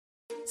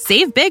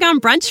Save big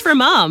on brunch for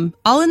mom,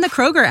 all in the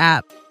Kroger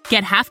app.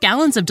 Get half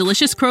gallons of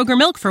delicious Kroger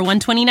milk for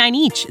 $1.29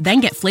 each.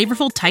 Then get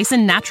flavorful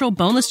Tyson natural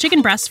boneless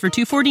chicken breasts for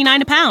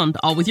 $2.49 a pound,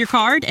 all with your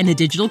card and a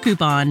digital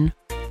coupon.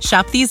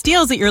 Shop these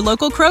deals at your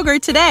local Kroger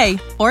today,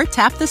 or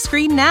tap the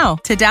screen now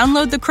to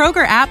download the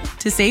Kroger app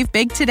to save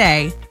big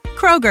today.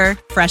 Kroger,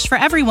 fresh for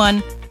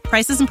everyone.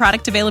 Prices and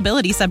product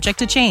availability subject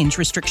to change.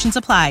 Restrictions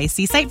apply.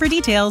 See site for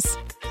details.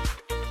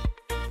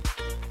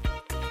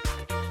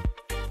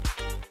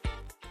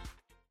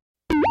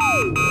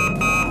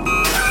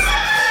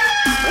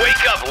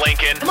 Wake up,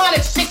 Lincoln. Come on,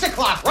 it's 6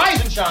 o'clock.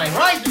 Rise and shine,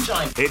 rise and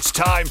shine. It's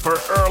time for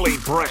Early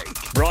Break.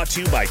 Brought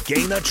to you by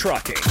Gaina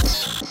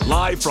Trucking.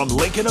 Live from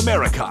Lincoln,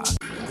 America.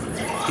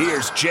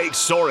 Here's Jake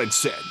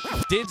Sorensen.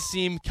 Did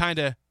seem kind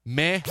of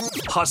meh.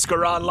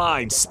 Husker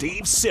Online,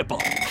 Steve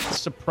Sipple.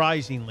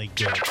 Surprisingly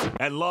good.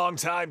 And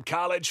longtime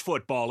college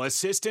football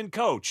assistant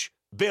coach,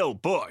 Bill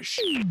Bush.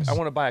 I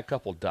want to buy a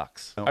couple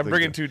ducks. I'm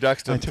bringing 2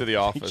 ducks to the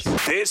office.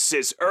 This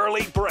is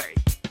Early Break.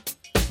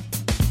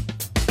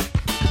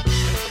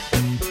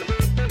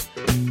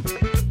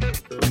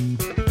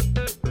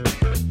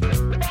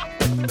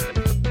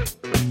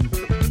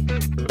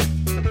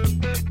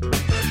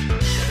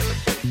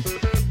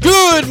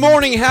 Good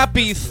morning,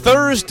 happy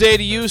Thursday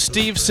to you,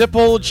 Steve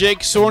Sipple, Jake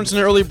Sorensen,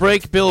 Early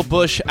Break, Bill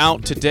Bush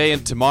out today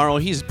and tomorrow.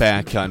 He's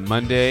back on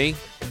Monday.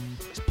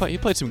 He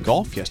played some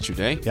golf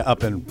yesterday. Yeah,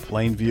 up in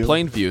Plainview.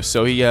 Plainview.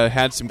 So he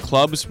had some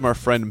clubs from our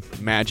friend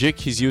Magic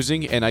he's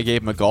using, and I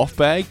gave him a golf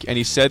bag, and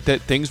he said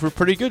that things were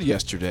pretty good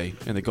yesterday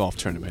in the golf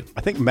tournament.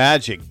 I think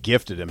Magic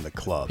gifted him the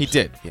clubs. He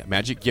did. Yeah,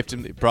 Magic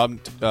gifted him. Brought him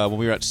when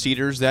we were at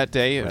Cedars that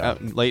day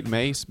out in late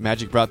May.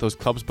 Magic brought those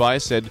clubs by,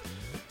 said,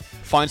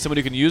 find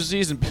somebody who can use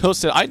these, and Bill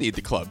said, I need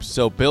the clubs.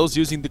 So Bill's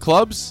using the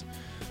clubs.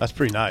 That's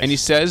pretty nice. And he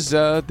says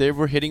they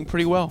were hitting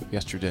pretty well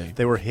yesterday.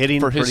 They were hitting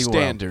for pretty his well.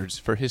 standards.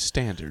 For his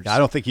standards. Yeah, I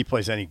don't think he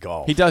plays any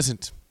golf. He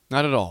doesn't.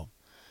 Not at all.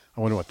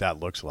 I wonder what that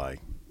looks like.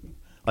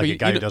 Like a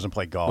guy who doesn't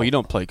play golf. Well, you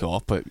don't play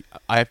golf, but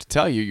I have to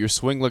tell you, your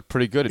swing looked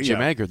pretty good at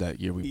Jim Agger that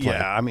year we played.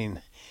 Yeah, I mean,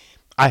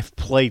 I've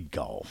played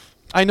golf.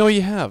 I know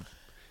you have.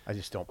 I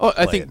just don't play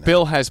I think it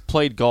Bill has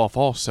played golf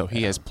also.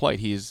 He has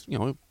played. He's,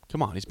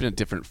 come on, he's been in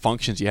different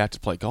functions you have to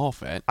play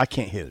golf at. I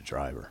can't hit a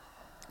driver.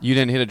 You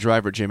didn't hit a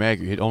driver at Jim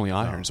Agger. You hit only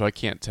iron, so I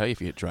can't tell you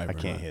if you hit driver. I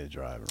can't hit a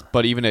driver.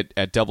 But even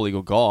at Double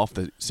Eagle Golf,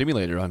 the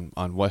simulator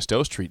on West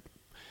O Street,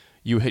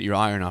 you hit your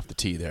iron off the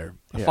tee there.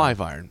 A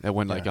 5-iron that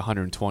went like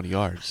 120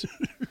 yards.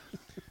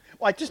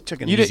 Well, I just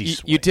took an easy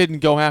swing. You didn't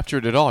go after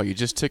it at all. You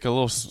just took a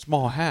little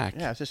small hack.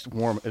 Yeah, it's just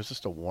warm. It was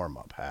just a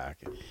warm-up hack.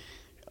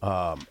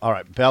 All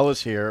right,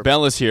 Bella's here.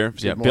 Bella's here.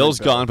 Yeah, morning, Bill's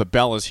Bella. gone, but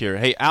Bella's here.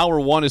 Hey, Hour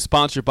 1 is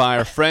sponsored by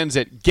our friends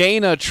at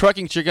Gaina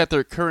Trucking. Check out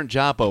their current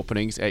job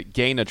openings at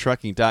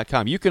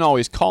GainaTrucking.com. You can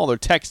always call or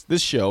text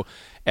this show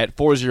at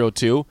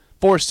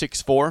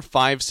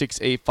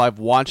 402-464-5685.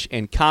 Watch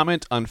and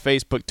comment on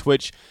Facebook,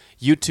 Twitch,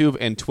 YouTube,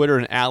 and Twitter,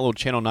 and Allo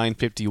Channel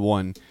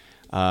 951.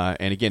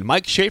 And again,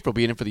 Mike Schaefer will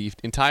be in for the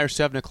entire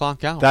 7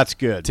 o'clock hour. That's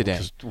good today.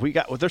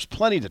 There's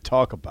plenty to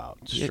talk about.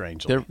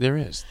 Strangely, there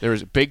is. There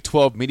is Big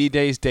 12 Media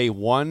Days Day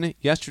 1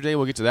 yesterday.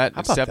 We'll get to that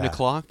at 7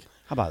 o'clock.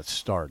 How about it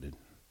started?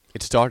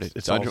 It started.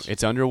 It's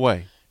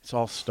underway. It's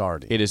all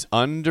starting. It is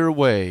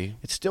underway.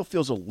 It still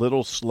feels a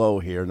little slow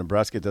here.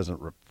 Nebraska doesn't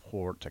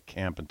report to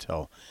camp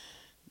until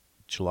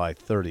July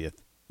 30th.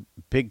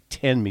 Big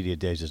 10 Media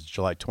Days is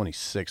July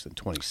 26th and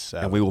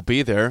 27th. And we will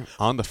be there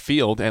on the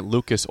field at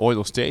Lucas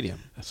Oil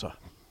Stadium. I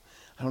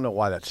don't know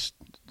why that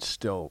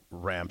still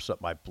ramps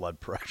up my blood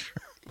pressure.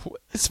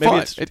 It's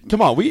fun.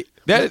 Come on.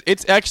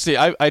 It's actually,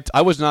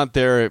 I was not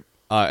there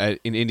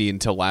in Indy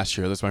until last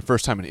year. That's my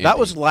first time in Indy. That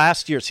was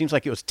last year. It seems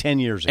like it was 10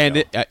 years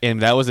ago.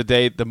 And that was the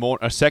day,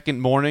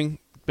 second morning,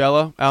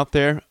 Bella, out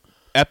there.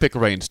 Epic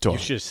rainstorm. You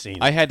should have seen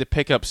it. I had to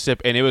pick up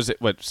Sip, and it was at,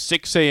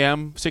 6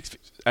 a.m., 6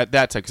 at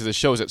that time, because the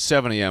show's at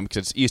 7 a.m., because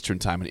it's Eastern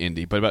time in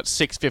Indy. But about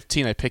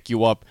 6:15, I pick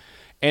you up,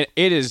 and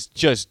it is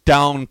just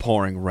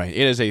downpouring rain.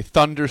 It is a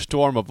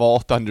thunderstorm of all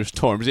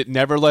thunderstorms. It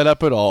never let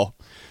up at all.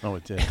 Oh,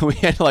 it did. We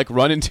had to,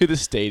 run into the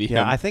stadium.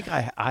 Yeah, I think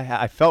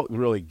I felt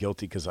really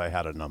guilty because I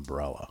had an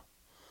umbrella.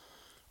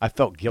 I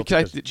felt guilty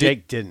because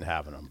Jake didn't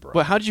have an umbrella.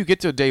 But how did you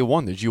get to day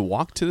 1? Did you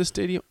walk to the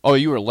stadium? Oh,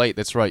 you were late.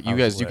 That's right. You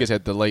guys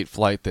had the late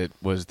flight that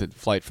was the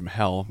flight from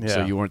hell,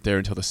 so you weren't there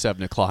until the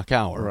 7 o'clock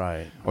hour.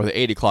 Right. Or the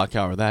 8 o'clock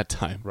hour that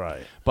time.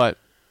 Right. But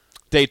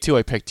day 2,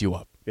 I picked you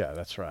up. Yeah,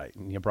 that's right.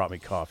 And you brought me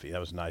coffee.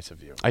 That was nice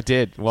of you. I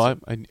did. Well,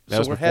 that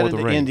was we're before heading the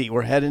to rain. Indy.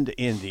 We're heading to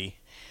Indy.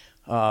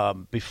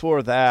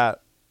 Before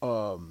that,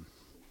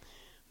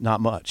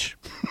 not much.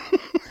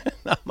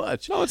 Not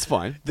much. No, it's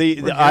fine.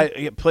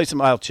 I play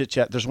some idle chit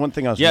chat. There's one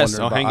thing I was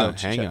wondering about.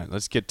 Hang on.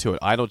 Let's get to it.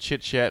 Idle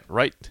chit chat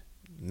right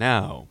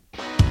now.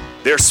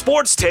 Their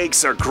sports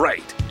takes are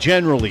great,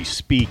 Generally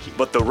speaking.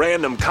 but the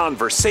random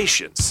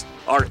conversations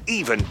are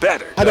even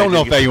better. I don't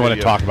know if you want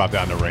to talk about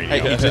that on the radio.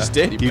 Hey, you just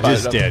did. You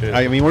just did.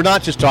 I mean, we're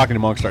not just talking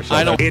amongst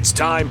ourselves. It's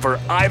time for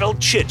Idle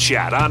Chit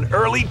Chat on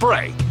Early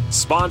Break,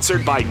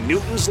 sponsored by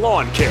Newton's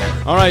Lawn Care.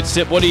 All right,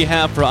 Sip, what do you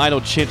have for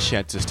idle chit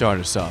chat to start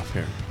us off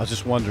here? I was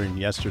just wondering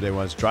yesterday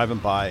when I was driving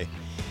by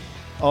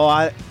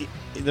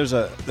There's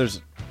a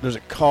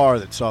car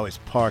that's always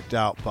parked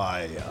out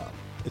by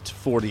it's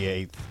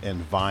 48th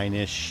and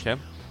Vine-ish.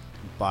 Okay.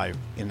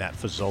 In that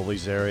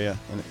Fazoli's area,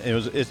 and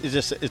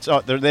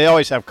they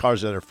always have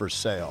cars that are for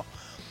sale.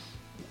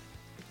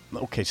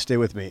 Okay, stay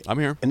with me. I'm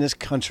here. In this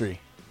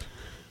country,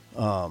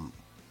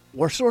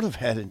 we're sort of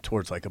heading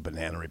towards like a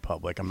banana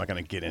republic. I'm not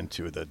going to get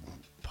into the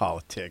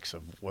politics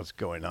of what's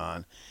going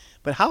on,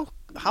 but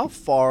how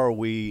far are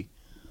we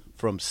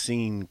from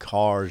seeing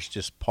cars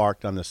just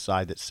parked on the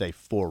side that say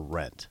for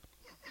rent?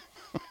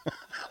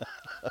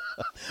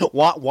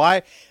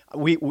 Why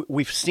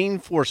we've seen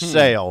for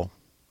sale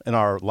in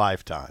our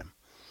lifetime,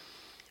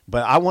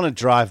 but I want to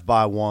drive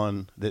by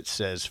one that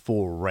says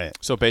for rent.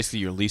 So basically,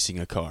 you're leasing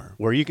a car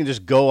where you can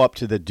just go up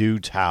to the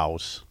dude's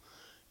house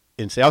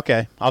and say,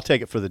 "Okay, I'll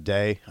take it for the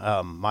day.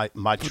 My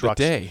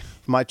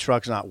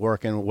truck's not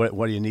working.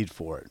 What do you need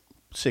for it?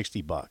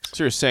 $60."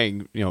 So you're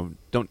saying,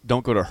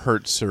 don't go to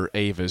Hertz or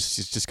Avis.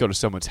 Just go to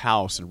someone's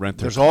house and rent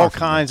their There's car. all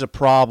kinds of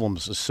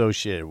problems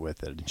associated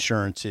with it: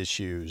 insurance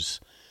issues,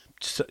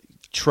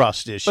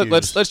 trust issues.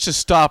 But let's just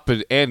stop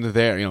and end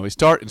there. We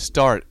start and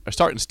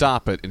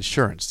stop at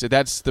insurance.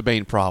 That's the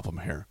main problem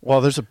here. Well,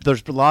 there's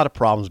a lot of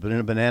problems, but in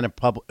a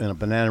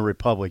banana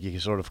republic, you can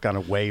sort of kind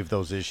of waive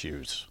those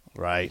issues,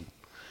 right?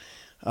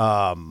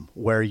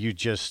 Where you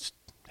just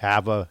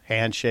have a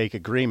handshake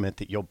agreement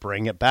that you'll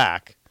bring it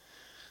back.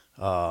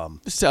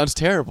 This sounds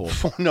terrible.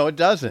 No, it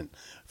doesn't.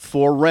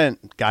 For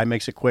rent, guy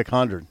makes a quick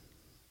 100.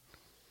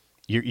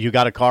 You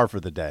got a car for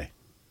the day.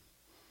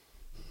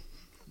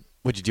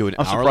 Would you do an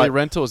hourly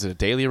rental? Is it a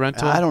daily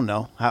rental? I don't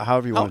know.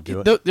 However you want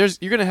to do it.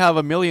 You're going to have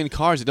a million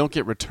cars that don't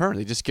get returned.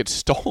 They just get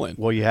stolen.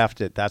 Well, you have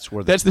to. That's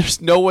where there's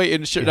no way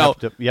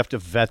insurance. You have to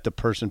vet the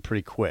person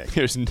pretty quick.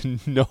 There's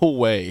no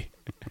way.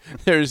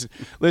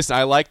 Listen.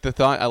 I like the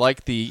thought. I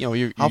like the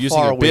you're using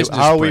a business.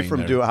 How are we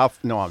from doing?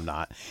 No, I'm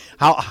not.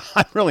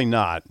 I'm really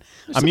not.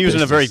 I'm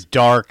using a very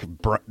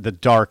the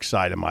dark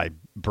side of my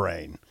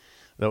brain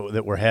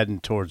that we're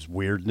heading towards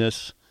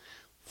weirdness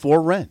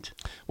for rent.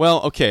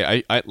 Well,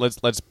 okay.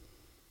 Let's.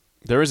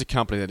 There is a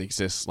company that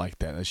exists like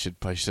that. I should.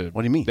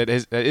 What do you mean? That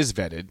is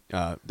vetted.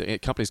 The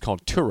company is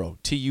called Turo.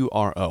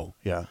 Turo.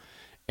 Yeah.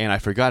 And I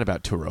forgot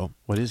about Turo.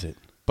 What is it?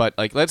 But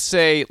let's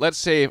say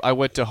I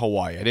went to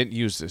Hawaii. I didn't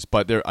use this,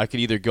 but I could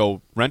either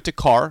go rent a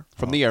car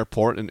from the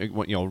airport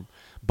and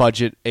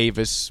budget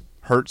Avis,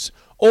 Hertz,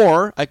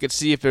 or I could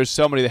see if there's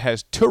somebody that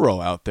has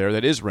Turo out there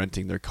that is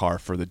renting their car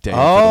for the day.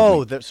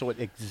 Oh, so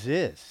it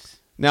exists.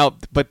 Now,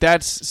 but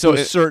that's so.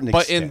 To a certain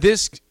extent.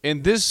 But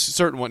in this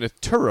certain one, with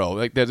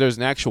Turo, there's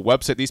an actual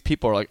website. These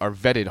people are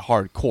vetted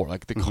hardcore.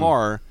 Like the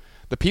car,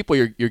 the people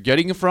you're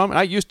getting it from. And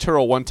I used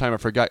Turo one time. I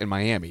forgot in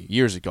Miami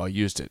years ago. I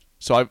used it.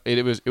 So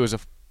it was a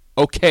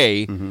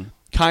okay,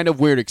 kind of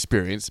weird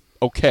experience.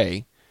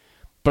 Okay,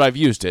 but I've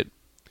used it.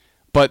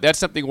 But that's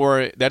something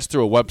where that's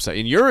through a website.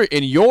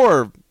 In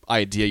your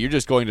idea, you're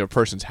just going to a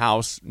person's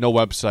house, no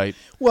website.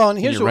 Well, and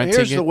here's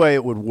the way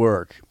it would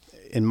work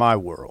in my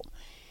world.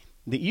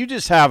 That you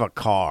just have a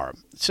car.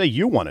 Say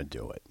you want to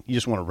do it. You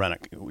just want to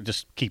rent it.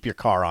 Just keep your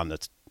car on the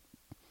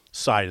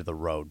side of the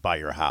road by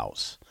your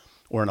house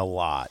or in a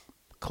lot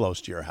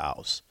close to your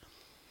house.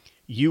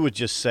 You would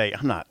just say,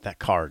 I'm not that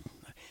car.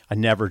 I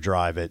never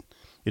drive it.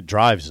 It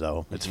drives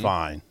though. It's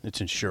fine. It's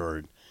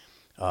insured.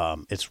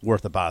 It's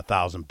worth about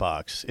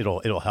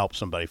 $1,000. It'll help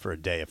somebody for a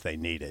day if they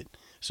need it.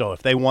 So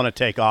if they want to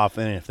take off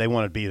and if they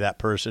want to be that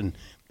person,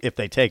 if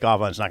they take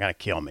off on it's not going to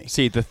kill me.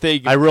 See, the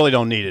thing I really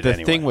don't need it the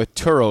anyway. thing with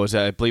Turo is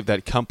that I believe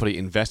that company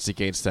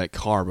investigates that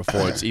car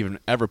before it's even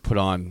ever put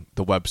on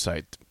the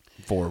website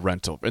for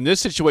rental. In this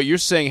situation, you're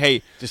saying,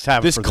 hey, just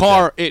have this it for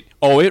car, the day.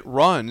 it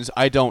runs.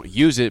 I don't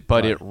use it,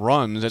 but it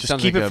runs. That just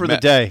sounds keep like it for the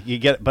day. You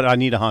get it, but I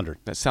need 100.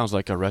 That sounds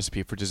like a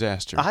recipe for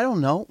disaster. I don't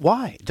know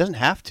why. It doesn't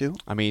have to.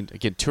 I mean,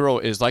 again, Turo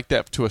is like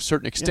that to a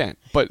certain extent,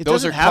 but It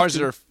those are doesn't have cars to.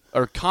 that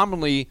are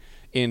commonly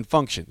in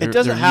function. It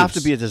doesn't they're have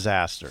used. to be a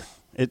disaster.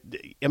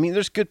 I mean,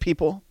 there's good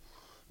people.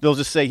 They'll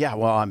just say, yeah,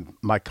 well,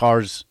 my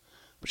car's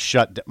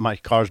my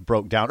car's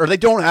broke down, or they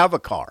don't have a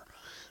car.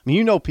 I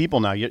mean, people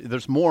now.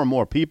 There's more and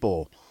more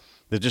people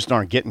that just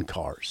aren't getting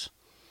cars,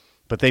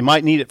 but they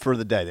might need it for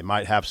the day. They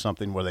might have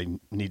something where they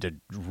need to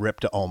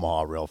rip to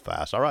Omaha real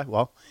fast. All right,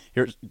 well,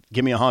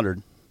 give me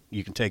 100.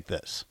 You can take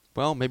this.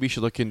 Well, maybe you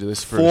should look into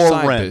this for For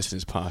side rent.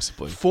 business,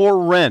 possibly. For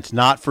rent,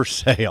 not for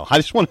sale. I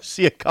just want to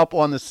see a couple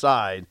on the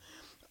side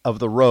of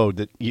the road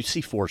that you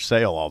see for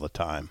sale all the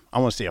time. I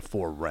want to see a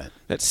for rent.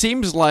 That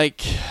seems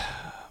like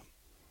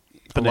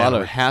a lot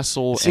of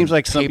hassle. It seems and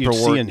like something you'd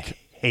paperwork. see in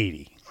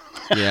Haiti.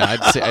 Yeah,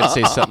 I'd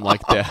say something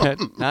like that.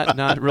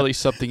 Not really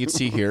something you'd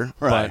see here.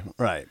 Right, but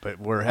right.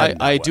 But we're heading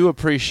that I way. do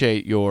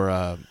appreciate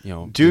your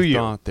Do your you?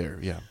 thought there.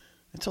 Yeah,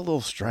 It's a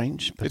little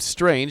strange. But it's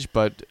strange,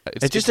 but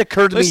it just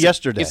occurred to me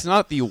yesterday. It's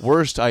not the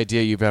worst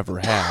idea you've ever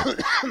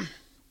had.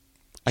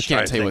 I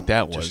can't tell you what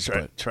that was.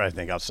 Just try to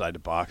think outside the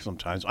box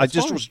sometimes. I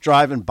just was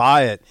driving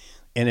by it,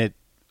 and it's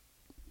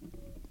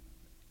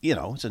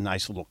a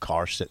nice little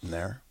car sitting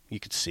there. You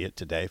could see it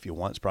today if you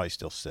want. It's probably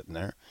still sitting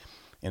there.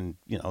 And,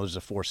 there's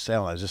a for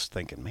sale. I was just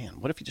thinking,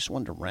 man, what if you just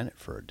wanted to rent it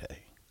for a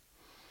day?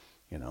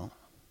 You know.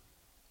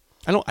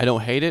 I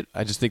don't hate it.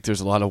 I just think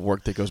there's a lot of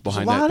work that goes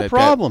behind that. There's a lot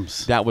of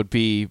problems. That would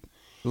be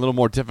a little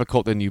more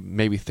difficult than you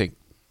maybe think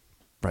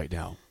right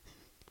now.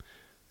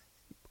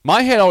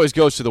 My head always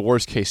goes to the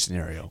worst case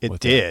scenario. It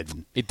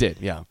did. It did,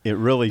 yeah. It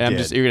really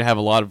did. You're going to have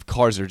a lot of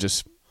cars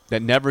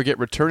that never get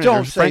returned Don't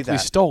and are say frankly that.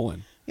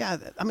 stolen. Yeah,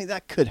 I mean,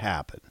 that could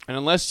happen. And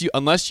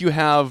unless you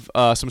have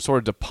some sort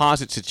of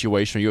deposit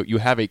situation, you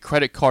have a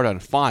credit card on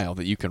file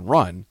that you can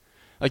run.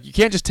 Like, you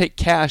can't just take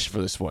cash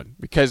for this one,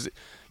 because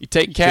you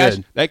take cash,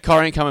 that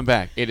car ain't coming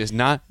back. It is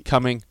not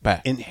coming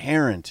back.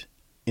 Inherent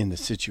in the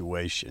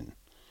situation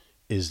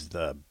is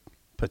the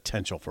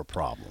potential for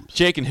problems.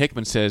 Jake and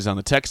Hickman says on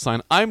the text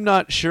line, I'm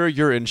not sure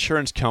your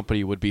insurance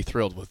company would be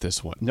thrilled with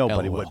this one.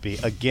 Nobody LOL. would be.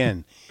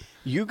 Again,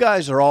 you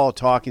guys are all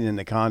talking in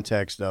the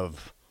context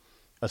of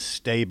a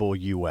stable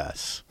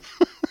U.S.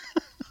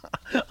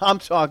 I'm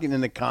talking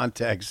in the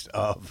context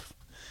of,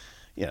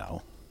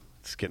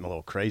 it's getting a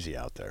little crazy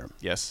out there.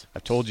 Yes. I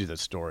told you the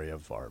story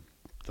of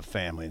the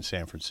family in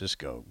San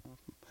Francisco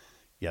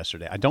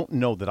yesterday. I don't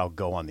know that I'll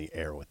go on the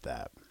air with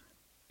that.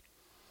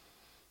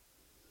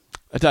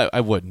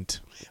 I wouldn't.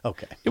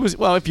 Okay. It was,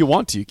 well, if you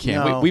want to, you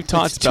can. No, We've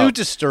talked it's about too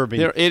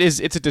disturbing.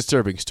 It's a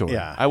disturbing story.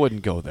 Yeah. I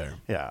wouldn't go there.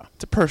 Yeah.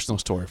 It's a personal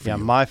story for you. Yeah,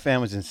 my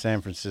family's in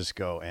San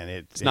Francisco, and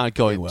it's not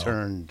going well. It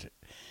turned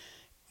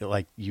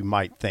like you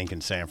might think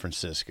in San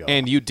Francisco.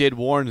 And you did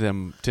warn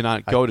them to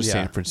not go to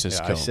San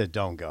Francisco. Yeah, I said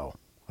don't go.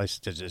 I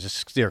said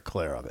just steer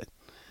clear of it.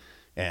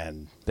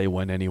 And they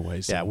went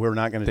anyways. Yeah, we're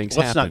not going to.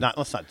 Let's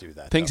not do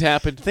that. Things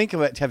happen. Think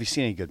of it. Have you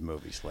seen any good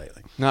movies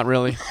lately? Not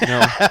really. No.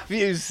 Have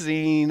you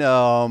seen?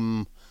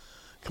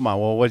 Come on.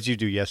 Well, what did you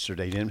do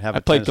yesterday? You didn't have. I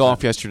played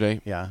golf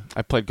yesterday. Yeah.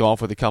 I played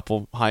golf with a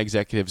couple high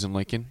executives in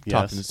Lincoln. Yes.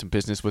 Talking some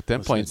business with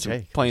them. Playing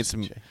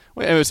some. Jay.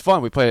 Well, it was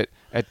fun. We played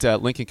it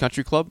at Lincoln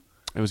Country Club.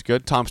 It was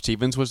good. Tom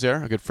Stevens was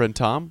there. A good friend,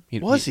 Tom.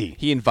 Was he?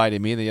 He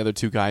invited me, and the other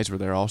two guys were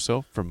there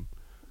also from.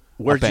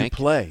 Where'd you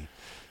play?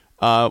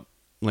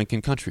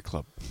 Lincoln Country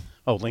Club.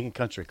 Oh, Lincoln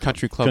Country Club.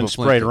 Country Club. Couldn't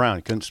spray it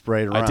around. Couldn't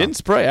spray it around. I didn't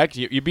spray.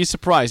 Actually, you'd be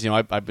surprised.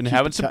 I've been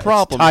having some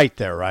problems. It's tight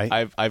there,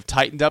 right? I've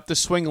tightened up the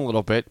swing a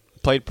little bit.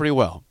 Played pretty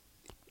well.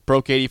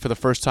 Broke 80 for the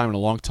first time in a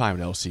long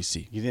time at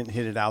LCC. You didn't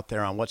hit it out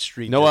there on what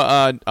street? No,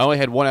 I only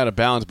had one out of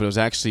bounds, but it was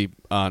actually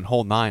on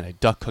hole 9. I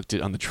duck hooked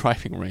it on the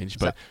driving range,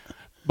 but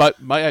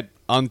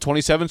on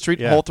 27th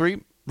Street, hole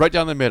 3, right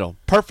down the middle,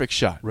 perfect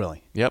shot.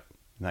 Really? Yep.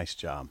 Nice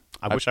job.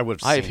 I wish I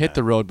would have seen I've hit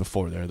the road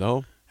before there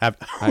though.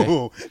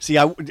 See,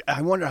 I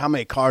wonder how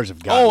many cars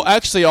have gotten. Oh,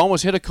 actually, I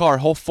almost hit a car.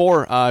 Hole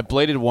 4, I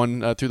bladed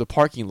one through the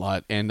parking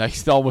lot, and I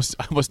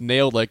almost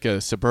nailed like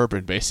a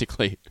Suburban,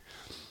 basically.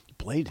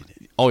 Bladed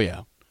it? Oh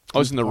yeah. I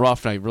was in the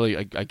rough, and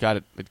I got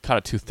it. It caught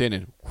it too thin,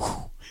 and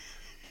whew.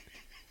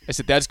 I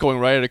said, "That's going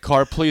right at a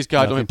car. Please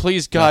God,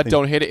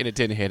 don't hit it." And it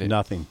didn't hit it.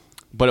 Nothing.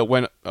 But it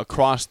went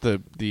across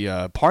the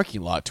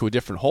parking lot to a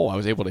different hole. I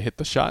was able to hit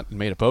the shot and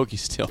made a bogey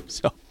still.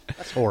 So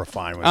that's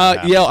horrifying. When that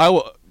happens. Yeah,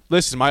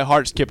 listen. My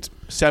heart skipped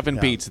 7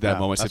 beats at that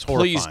moment. I said,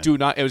 "Please horrifying. do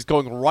not." It was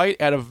going right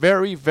at a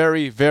very,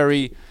 very,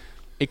 very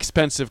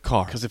expensive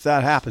car. Because if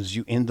that happens,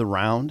 you end the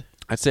round.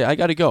 I'd say I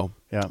got to go.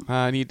 Yeah,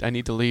 I need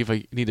to leave.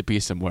 I need to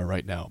be somewhere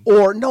right now.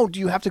 Or no, do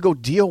you have to go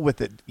deal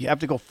with it? You have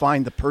to go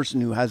find the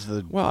person who has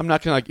the. Well, I'm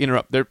not going to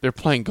interrupt. They're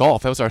playing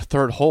golf. That was our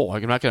 3rd hole.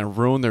 I'm not going to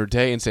ruin their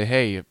day and say,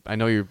 "Hey, I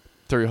know you're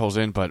 30 holes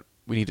in, but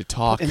we need to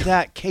talk." But in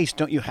that case,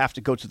 don't you have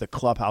to go to the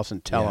clubhouse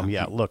and tell them,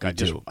 "Yeah, look, I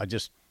do.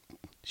 just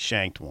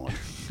shanked one."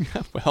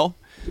 Well,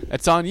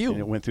 that's on you. And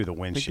it went through the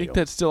windshield. I think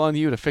that's still on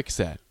you to fix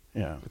that.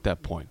 Yeah. At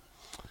that point.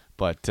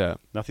 But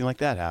nothing like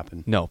that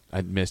happened. No,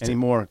 I missed Any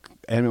more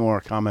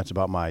comments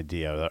about my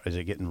idea? Is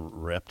it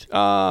getting ripped?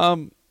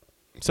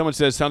 Someone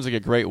says sounds like a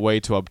great way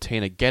to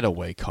obtain a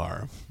getaway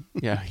car.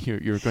 Yeah,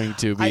 you're going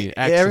to be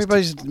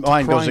everybody's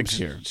mind goes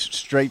here.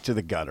 Straight to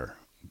the gutter.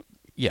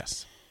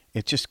 Yes.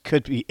 It just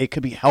could be. It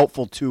could be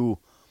helpful to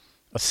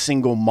a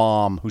single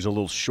mom who's a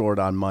little short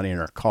on money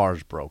and her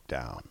car's broke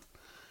down.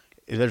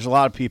 There's a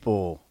lot of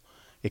people.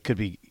 It could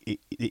be.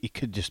 It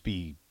could just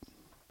be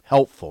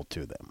helpful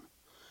to them.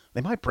 They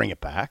might bring it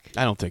back.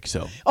 I don't think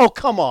so. Oh,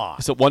 come on.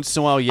 So once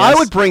in a while, yes. I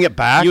would bring it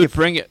back. You would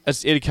bring it.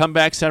 It'd come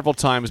back several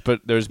times,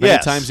 but there's many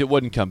times it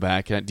wouldn't come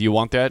back. Do you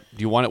want that?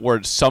 Do you want it where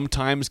it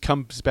sometimes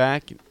comes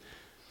back?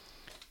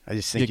 I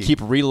just think you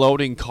keep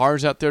reloading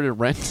cars out there to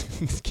rent.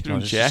 Get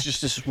them jacked. It's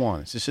just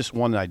one. It's just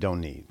one that I don't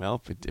need.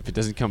 Well, if it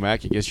doesn't come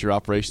back, I guess your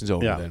operation's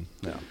over then.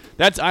 Yeah.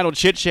 That's Idle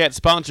Chit Chat,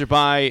 sponsored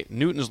by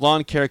Newton's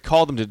Lawn Care.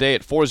 Call them today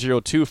at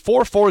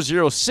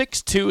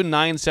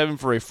 402-440-6297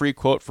 for a free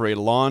quote for a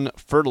lawn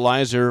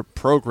fertilizer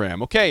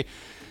program. Okay,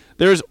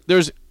 there's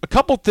a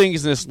couple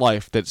things in this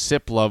life that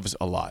Sip loves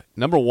a lot.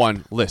 Number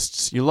one,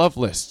 lists. You love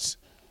lists.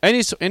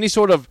 Any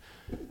sort of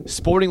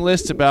sporting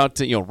lists about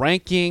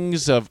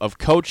rankings of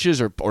coaches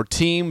or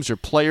teams or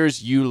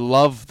players, you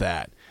love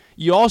that.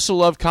 You also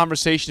love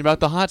conversation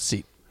about the hot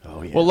seat.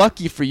 Oh, yeah. Well,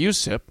 lucky for you,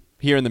 Sip,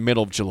 here in the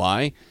middle of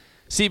July,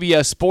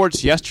 CBS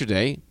Sports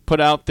yesterday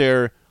put out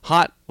their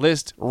hot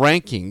list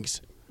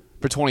rankings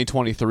for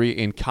 2023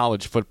 in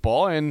college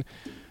football, and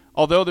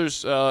Although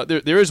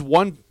there is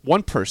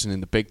one person in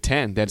the Big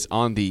Ten that's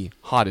on the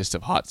hottest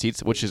of hot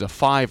seats, which is a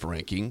 5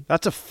 ranking.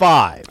 That's a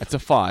 5. That's a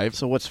 5.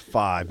 So what's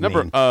 5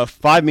 Number mean?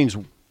 5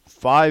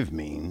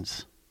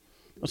 means.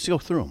 Let's go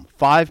through them.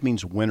 5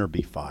 means win or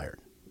be fired.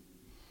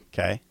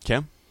 Okay.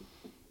 Okay.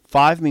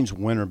 5 means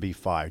win or be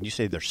fired. You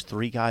say there's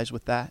 3 guys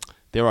with that?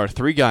 There are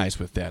 3 guys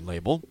with that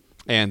label,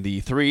 and the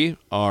 3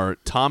 are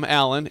Tom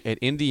Allen at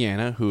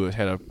Indiana, who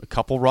had a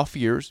couple rough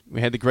years.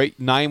 We had the great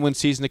 9-win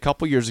season a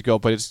couple years ago,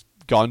 but it's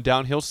gone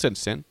downhill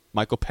since then.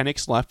 Michael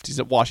Penix left. He's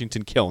at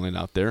Washington killing it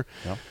out there.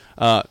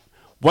 Yep.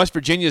 West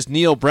Virginia's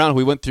Neil Brown, who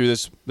we went through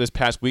this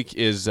past week,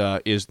 is they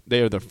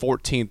are the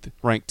 14th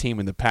ranked team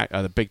in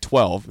the Big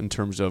 12 in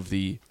terms of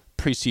the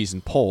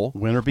preseason poll.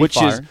 Win or be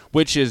fired.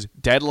 Which is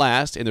dead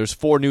last, and there's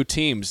 4 new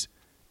teams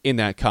in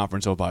that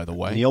conference, oh, by the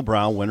way. Neil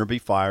Brown, win or be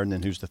fired, and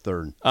then who's the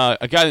third?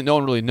 A guy that no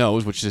one really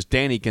knows, which is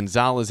Danny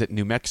Gonzalez at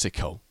New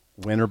Mexico.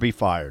 Win or be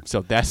fired.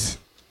 So that's...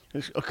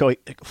 Okay,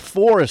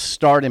 4 is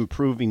start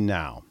improving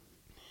now.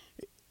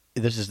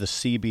 This is the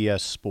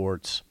CBS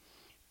Sports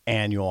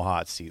annual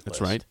hot seat list.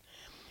 That's right.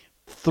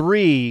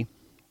 3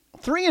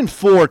 and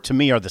 4 to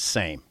me are the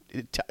same.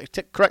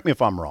 Correct me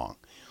if I'm wrong.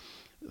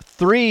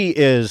 3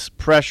 is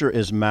pressure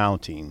is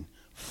mounting.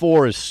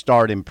 4 is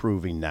start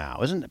improving now.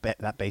 Isn't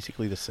that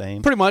basically the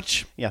same? Pretty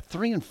much. Yeah,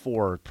 3 and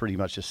 4 are pretty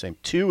much the same.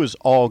 2 is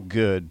all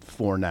good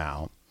for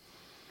now.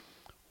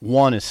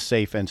 1 is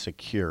safe and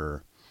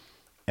secure.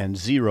 And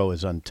 0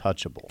 is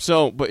untouchable.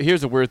 So, but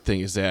here's the weird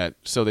thing is that,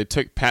 so they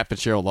took Pat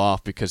Fitzgerald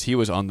off because he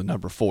was on the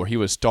number 4. He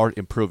was start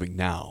improving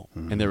now.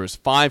 Mm-hmm. And there was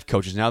 5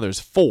 coaches. Now there's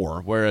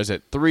 4, whereas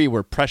at 3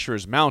 where pressure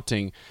is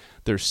mounting,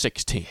 there's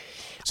 16.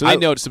 So they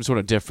noticed some sort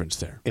of difference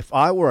there. If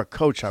I were a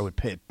coach, I would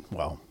pay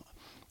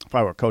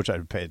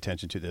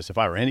attention to this. If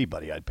I were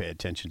anybody, I'd pay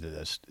attention to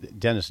this.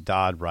 Dennis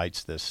Dodd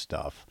writes this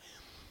stuff.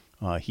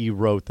 He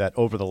wrote that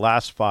over the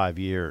last 5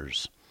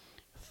 years,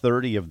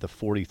 30 of the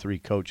 43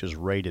 coaches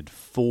rated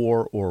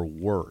 4 or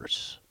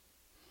worse.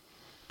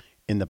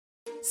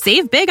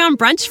 Save big on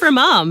brunch for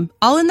mom,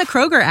 all in the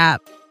Kroger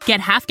app. Get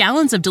half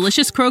gallons of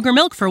delicious Kroger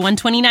milk for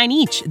 $1.29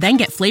 each. Then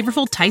get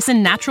flavorful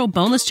Tyson natural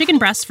boneless chicken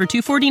breasts for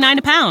 $2.49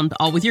 a pound,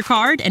 all with your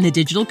card and a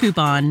digital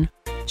coupon.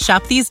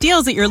 Shop these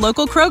deals at your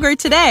local Kroger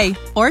today,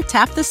 or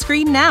tap the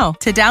screen now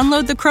to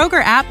download the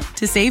Kroger app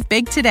to save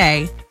big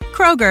today.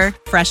 Kroger,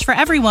 fresh for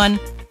everyone.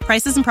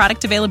 Prices and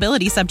product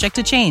availability subject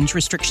to change.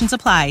 Restrictions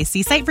apply.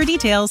 See site for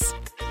details.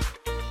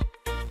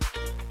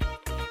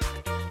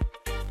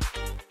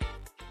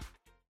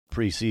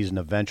 Preseason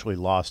eventually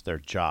lost their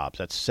jobs.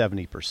 That's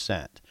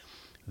 70%.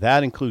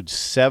 That includes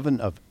 7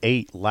 of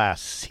 8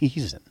 last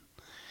season.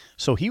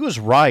 So he was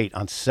right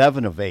on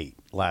 7 of 8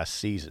 last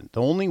season.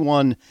 The only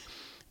one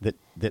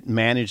that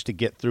managed to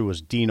get through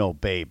was Dino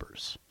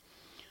Babers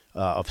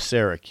of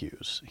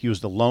Syracuse. He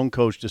was the lone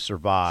coach to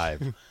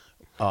survive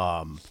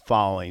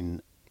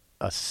following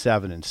a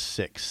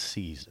 7-6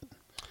 season.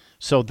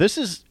 So this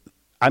is,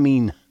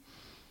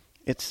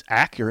 it's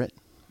accurate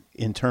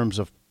in terms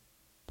of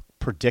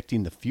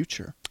predicting the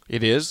future.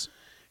 It is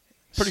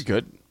pretty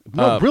good.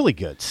 No, really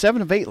good.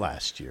 7 of 8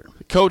 last year.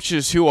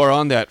 Coaches who are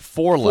on that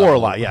 4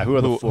 level. Yeah, who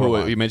are the 4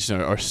 who you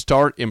mentioned are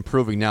start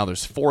improving now.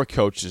 There's 4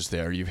 coaches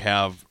there. You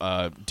have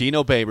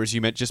Dino Babers,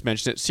 you just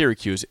mentioned it,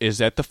 Syracuse, is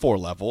at the 4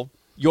 level.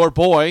 Your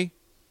boy,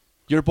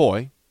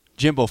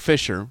 Jimbo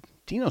Fisher.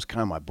 Dino's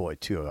kind of my boy,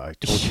 too. I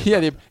told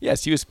you.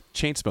 Yes, he was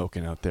chain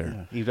smoking out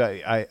there.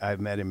 Yeah. I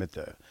met him at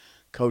the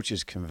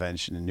coaches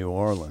convention in New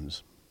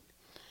Orleans,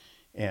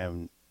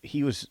 and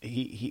he was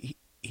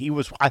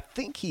I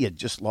think he had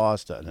just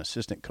lost an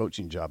assistant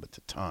coaching job at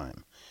the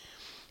time,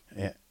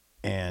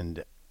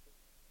 and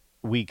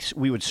we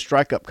would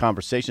strike up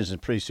conversations,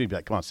 and pretty soon he'd be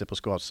like, "Come on, Sip, let's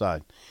go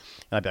outside,"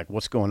 and I'd be like,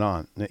 "What's going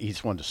on?" And he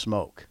just wanted to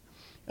smoke.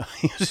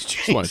 He was a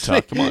chain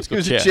smoker. Come on, let's go He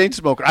was chat. a chain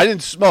smoker. I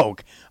didn't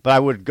smoke, but I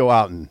would go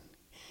out and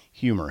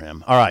humor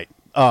him. All right.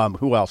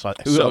 Who else?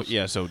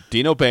 So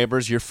Dino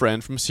Babers, your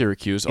friend from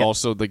Syracuse,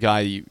 also the guy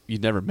you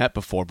never met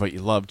before, but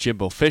you love,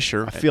 Jimbo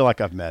Fisher. I feel like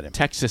I've met him.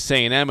 Texas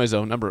A&M is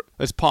a number.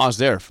 Let's pause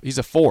there. He's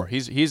a 4.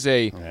 He's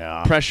a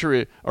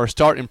pressure or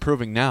start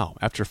improving now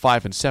after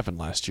 5 and 7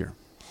 last year.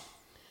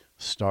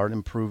 Start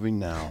improving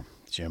now,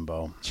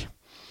 Jimbo.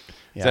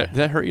 Yeah. Does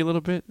that hurt you a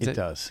little bit? It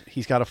does.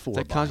 He's got a 4.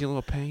 Does that cause you a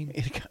little pain?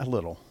 A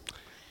little.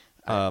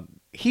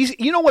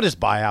 You know what his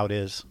buyout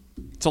is?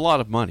 It's a lot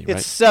of money, right?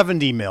 It's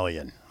 $70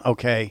 million.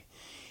 Okay.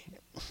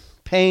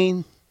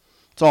 Pain.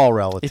 It's all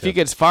relative. If he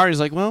gets fired, he's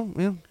like, well,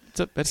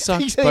 that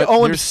sucks. They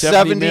owe him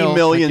 $70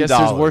 million. I guess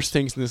there's worse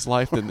things in this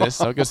life than this.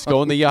 So I'll just go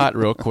on the yacht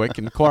real quick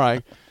and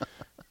cry.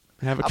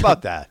 How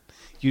about that?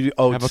 You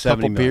owe have a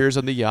couple beers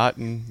on the yacht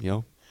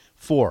and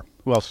 4.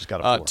 Who else has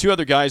got a 4? 2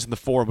 other guys in the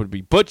 4 would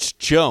be Butch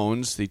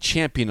Jones, the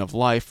champion of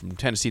life from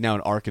Tennessee, now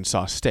in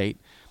Arkansas State,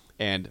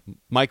 and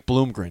Mike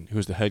Bloomgren,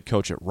 who's the head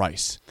coach at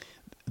Rice.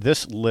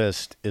 This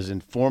list is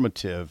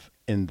informative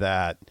in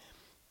that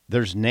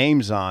there's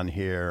names on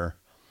here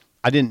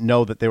I didn't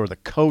know that they were the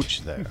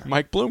coach there.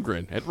 Mike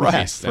Bloomgren at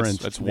Rice.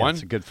 That's one.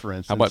 That's a good for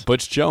instance. How about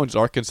Butch Jones,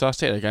 Arkansas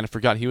State? I kind of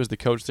forgot he was the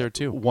coach there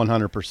too.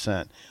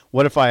 100%.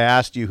 What if I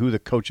asked you who the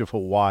coach of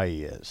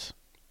Hawaii is?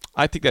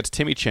 I think that's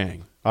Timmy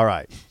Chang. All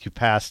right, you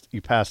passed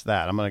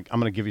that. I'm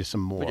gonna give you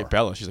some more. Look at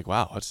Bella. She's like,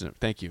 wow,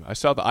 thank you. I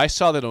saw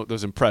that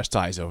those impressed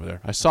eyes over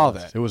there. I saw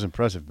that. It was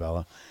impressive,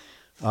 Bella.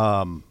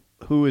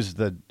 Who is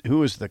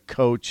the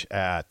coach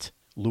at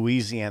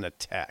Louisiana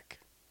Tech?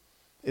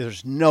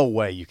 There's no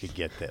way you could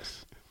get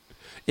this.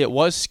 It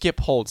was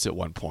Skip Holtz at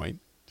one point.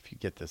 If you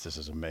get this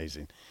is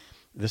amazing.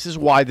 This is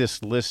why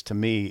this list to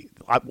me,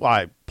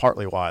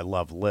 partly why I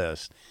love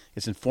lists.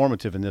 It's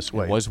informative in this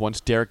way. It was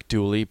once Derek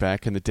Dooley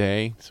back in the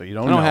day. So you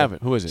don't know. I don't have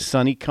it. Who is it?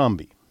 Sonny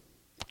Cumbie.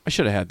 I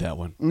should have had that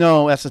one.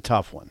 No, that's a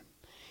tough one.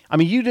 I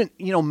mean, you didn't.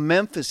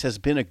 Memphis has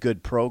been a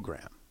good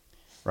program,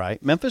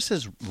 right? Memphis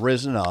has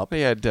risen up.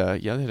 They had, they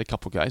had a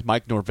couple guys.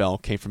 Mike Norvell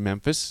came from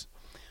Memphis.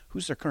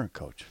 Who's their current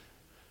coach?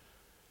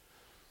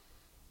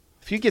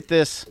 If you get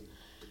this,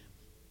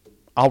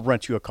 I'll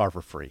rent you a car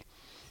for free.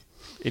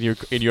 In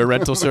your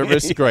rental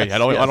service? Yes. Great. I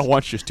don't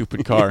want your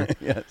stupid car.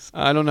 Yes.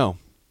 I don't know.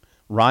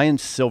 Ryan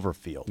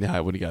Silverfield. Yeah,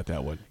 I would have got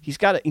that one. He's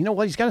got a,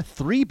 he's got a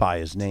 3 by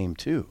his name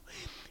too.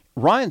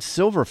 Ryan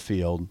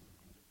Silverfield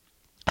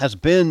has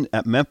been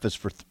at Memphis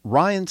for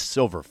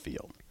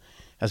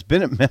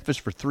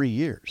 3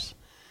 years.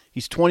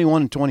 He's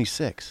 21 and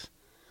 26.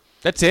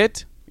 That's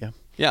it? Yeah.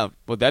 Yeah,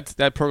 well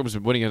that program's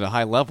been winning at a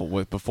high level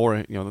with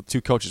before, the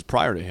 2 coaches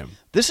prior to him.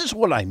 This is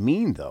what I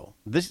mean though.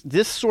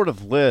 This sort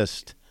of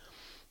list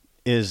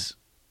is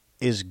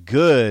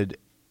good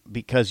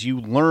because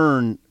you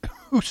learn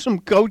who some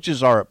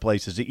coaches are at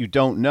places that you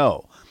don't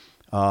know.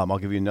 I'll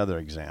give you another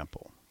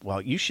example.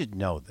 Well, you should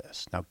know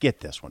this. Now get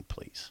this one,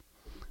 please.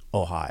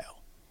 Ohio.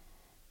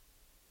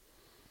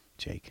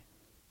 Jake.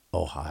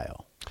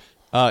 Ohio.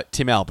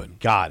 Tim Albin.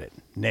 Got it.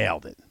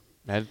 Nailed it.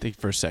 I had to think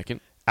for a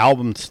second.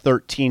 Albin's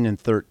 13 and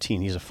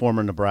 13. He's a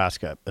former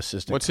Nebraska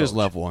assistant What's coach. his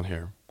level on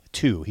here?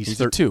 2. He's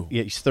a 2.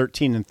 Yeah, he's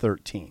 13 and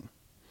 13.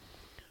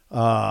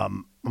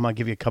 I'm going to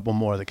give you a couple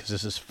more because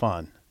this is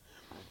fun.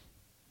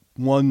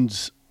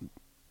 One's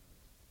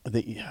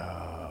the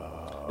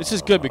this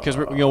is good because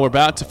we're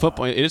about to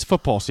football. It is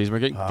football season. We're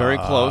getting very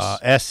close.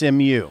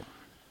 SMU,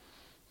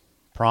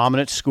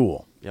 prominent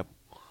school. Yep.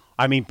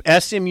 I mean,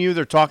 SMU.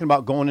 They're talking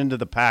about going into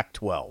the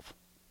Pac-12.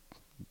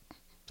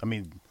 I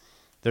mean,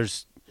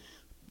 there's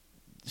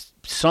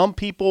some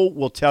people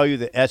will tell you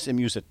that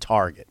SMU's a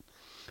target.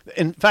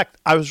 In fact,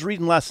 I was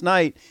reading last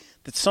night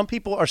that some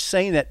people are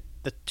saying that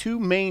the 2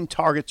 main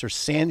targets are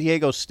San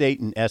Diego State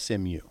and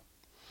SMU.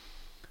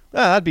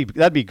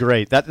 That'd be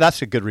great.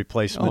 That's a good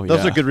replacement. Oh,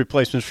 Those yeah. are good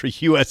replacements for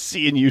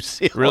USC and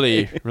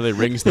UCLA. Really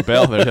rings the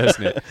bell there,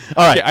 doesn't it?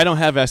 All right. Okay, I don't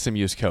have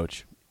SMU's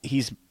coach.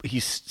 He's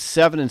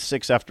 7 and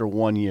 6 after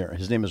 1 year.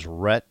 His name is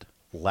Rhett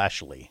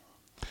Lashley.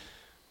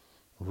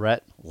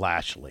 Rhett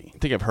Lashley. I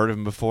think I've heard of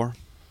him before.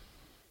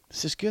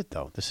 This is good,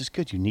 though. This is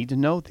good. You need to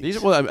know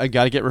these. I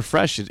got to get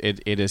refreshed.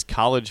 It is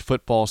college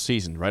football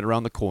season right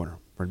around the corner.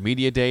 We're in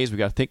media days. We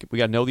got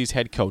to know these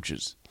head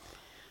coaches.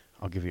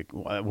 I'll give you.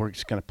 We're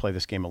just going to play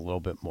this game a little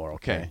bit more,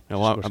 okay?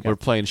 We're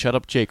playing Shut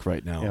Up Jake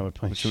right now. Yeah,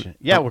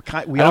 we're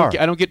playing.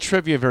 I don't get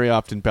trivia very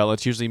often, Bella.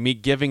 It's usually me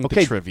giving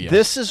the trivia.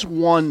 This is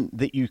one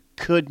that you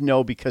could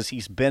know because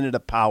he's been at a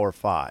Power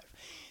 5.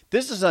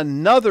 This is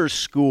another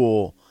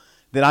school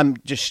that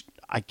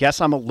I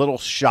guess I'm a little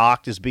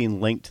shocked as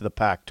being linked to the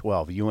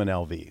Pac-12,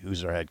 UNLV,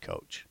 who's their head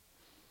coach.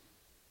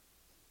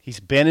 He's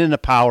been in a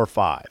Power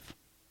 5.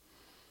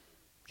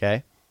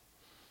 Okay?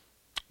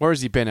 Where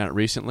has he been at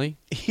recently?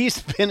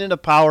 He's been in a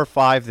Power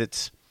 5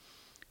 that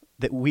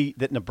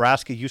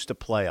Nebraska used to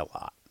play a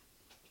lot.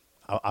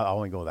 I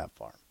only go that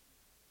far.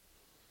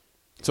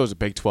 So was a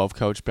Big 12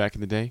 coach back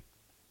in the day?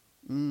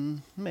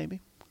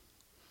 Maybe.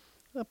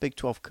 A Big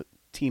 12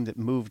 team that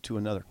moved to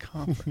another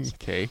conference.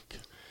 Okay.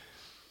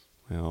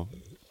 Well,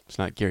 it's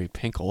not Gary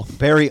Pinkel.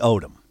 Barry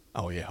Odom.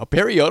 Oh, yeah. Oh,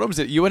 Barry Odom's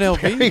at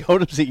UNLV? Barry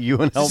Odom's at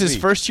UNLV. Is this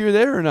his first year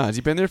there or not? Has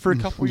he been there for a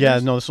couple years? Yeah,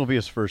 no, this will be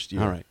his first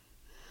year. All right.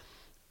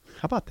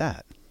 How about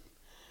that?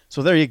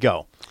 So there you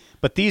go.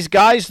 But these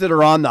guys that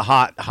are on the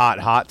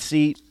hot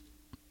seat,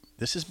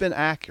 this has been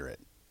accurate.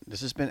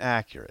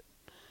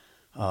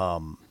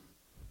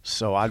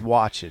 So I'd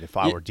watch it if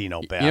I were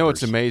Dino Babbers. You know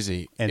what's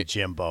amazing? And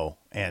Jimbo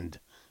and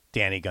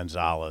Danny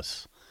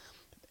Gonzalez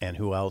and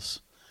who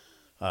else?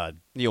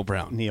 Neil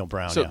Brown.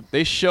 So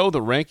they show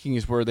the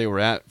rankings where they were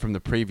at from the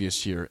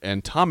previous year,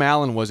 and Tom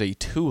Allen was a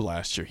 2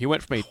 last year. He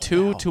went from a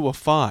 2 to a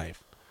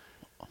 5.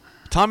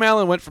 Tom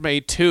Allen went from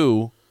a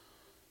 2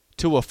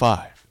 to a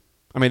 5.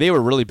 I mean, they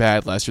were really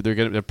bad last year.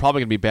 They're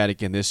probably going to be bad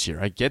again this year.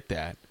 I get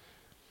that.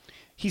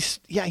 He's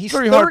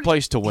very hard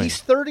place to win.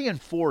 He's 30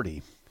 and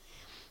 40.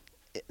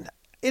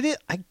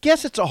 I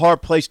guess it's a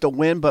hard place to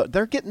win, but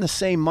they're getting the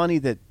same money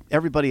that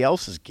everybody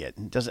else is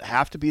getting. Does it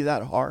have to be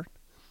that hard?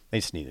 They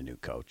just need a new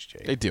coach,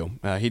 Jay. They do.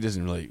 He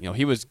doesn't really,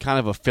 he was kind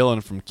of a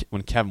fill-in from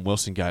when Kevin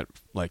Wilson got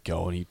let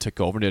go, and he took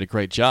over and did a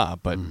great job.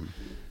 But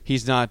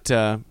he's not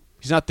the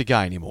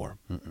guy anymore.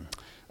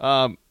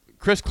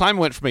 Chris Kleiman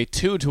went from a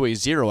 2 to a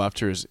 0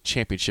 after his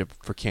championship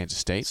for Kansas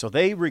State. So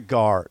they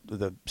regard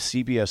the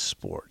CBS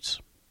Sports.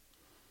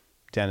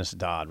 Dennis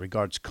Dodd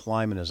regards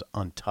Kleiman as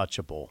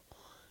untouchable.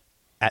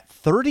 At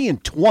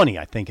 30-20,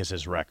 I think is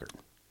his record.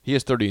 He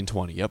is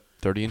 30-20. Yep,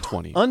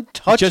 30-20.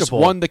 Untouchable. He just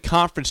won the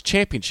conference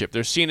championship.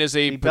 They're seen as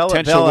a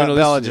potential winner.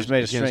 Bella just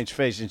made a strange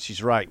face, and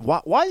she's right.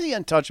 Why is he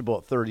untouchable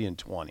at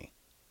 30-20?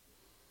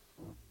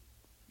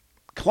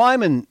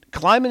 Kleiman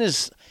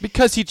is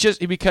because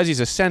he's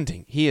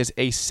ascending. He is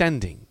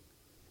ascending.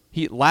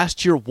 He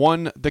last year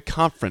won the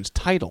conference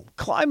title.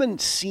 Kleiman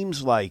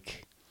seems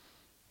like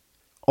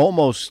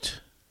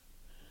almost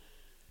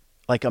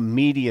like a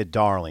media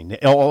darling,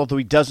 although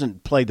he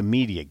doesn't play the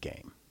media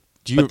game.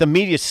 But the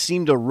media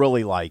seem to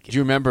really like it. Do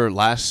you remember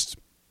last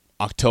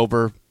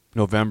October,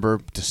 November,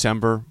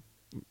 December,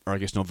 or I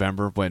guess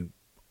November, when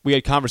we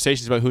had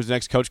conversations about who's the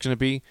next coach going to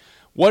be?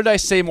 What did I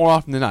say more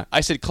often than not?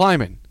 I said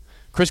Kleiman,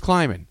 Chris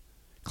Kleiman.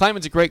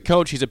 Kleiman's a great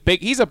coach. He's a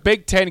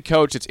Big Ten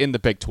coach that's in the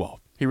Big 12.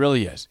 He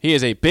really is. He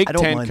is a Big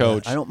Ten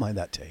coach. I don't mind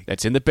that take.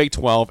 That's in the Big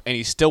 12, and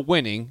he's still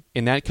winning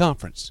in that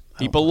conference.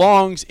 He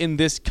belongs in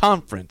this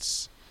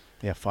conference.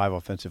 Yeah, 5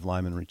 offensive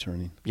linemen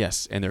returning.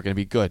 Yes, and they're going to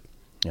be good.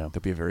 Yeah.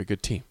 They'll be a very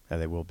good team. Yeah,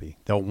 they will be.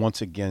 They'll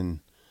once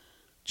again,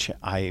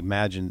 I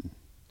imagine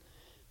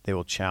they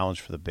will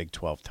challenge for the Big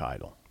 12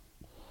 title.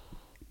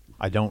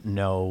 I don't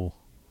know.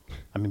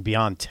 I mean,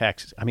 beyond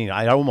Texas. I mean,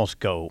 I'd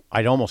almost go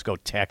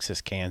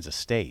Texas, Kansas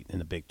State in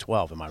the Big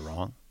 12. Am I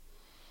wrong?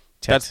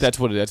 That's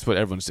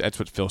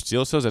what Phil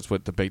Steele says. That's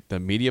what the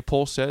media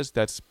poll says.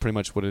 That's pretty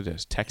much what it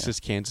is.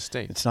 Texas, Kansas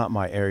State. It's not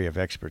my area of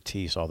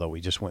expertise, although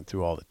we just went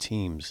through all the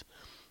teams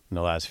in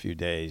the last few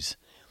days.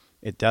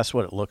 That's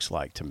what it looks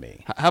like to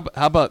me. How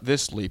about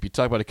this leap? You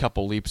talk about a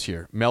couple leaps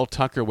here. Mel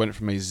Tucker went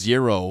from a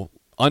 0,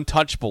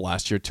 untouchable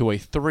last year, to a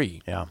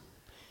 3. Yeah.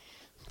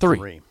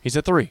 3. He's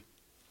a 3.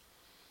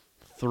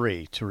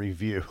 3 to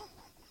review.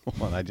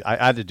 I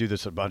had to do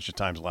this a bunch of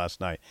times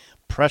last night.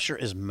 Pressure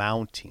is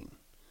mounting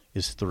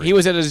is 3. He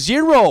was at a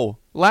 0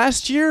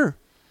 last year.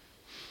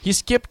 He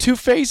skipped 2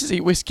 phases.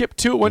 We skipped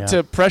 2. Went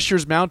to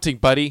pressure's mounting,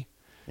 buddy.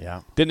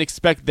 Yeah. Didn't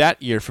expect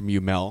that year from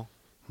you, Mel.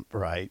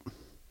 Right.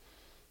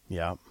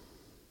 Yeah.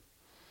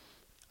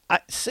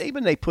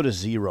 Saban, they put a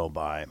 0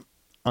 by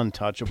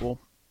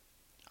untouchable.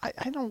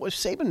 I don't know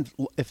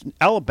if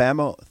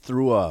Alabama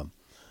threw a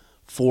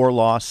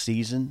 4-loss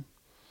season,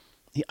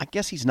 I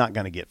guess he's not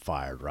going to get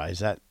fired, right?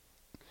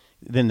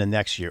 Then the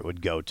next year it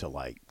would go to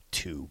like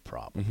 2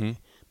 probably. Mm-hmm.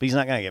 But he's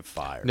not going to get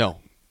fired. No,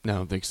 I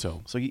don't think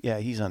so. So yeah,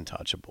 he's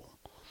untouchable.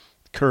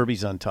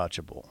 Kirby's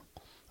untouchable.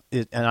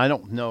 And I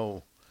don't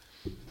know.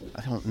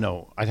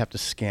 I'd have to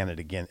scan it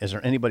again. Is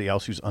there anybody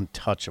else who's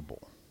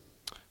untouchable?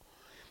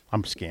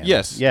 I'm scanning.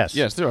 Yes.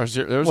 There are. There's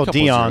a couple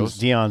zeros.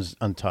 Deion's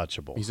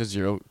untouchable. He's a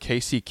 0.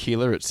 Casey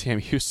Keeler at Sam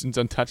Houston's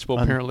untouchable,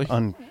 apparently.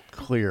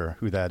 Unclear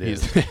who that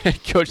is. He's the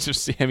head coach of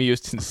Sam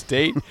Houston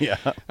State. Yeah.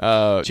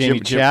 Jamie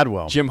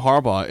Chadwell. Jim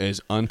Harbaugh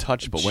is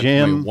untouchable. Went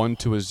from a 1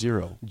 to a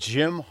 0.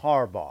 Jim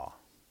Harbaugh,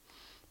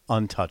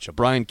 untouchable.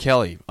 Brian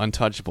Kelly,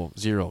 untouchable,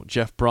 0.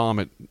 Jeff Brom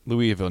at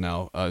Louisville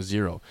now,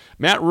 0.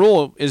 Matt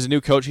Rule is a new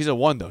coach. He's a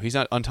 1, though. He's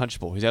not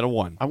untouchable. He's at a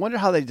 1. I wonder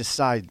how they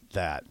decide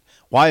that.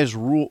 Why is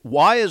Rule?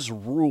 Why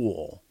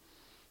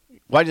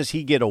does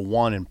he get a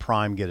 1 and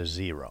Prime get a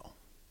 0?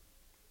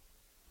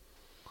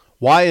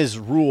 Why is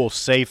Rule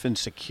safe and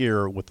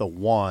secure with a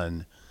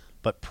 1,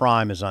 but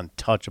Prime is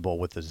untouchable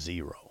with a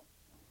 0?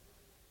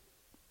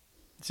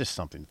 It's just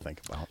something to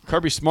think about.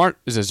 Kirby Smart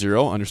is a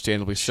 0,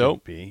 understandably so.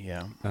 Should be,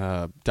 yeah.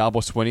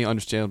 Dabo Swinney,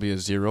 understandably a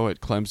 0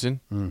 at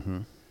Clemson. Mm-hmm.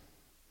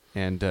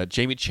 And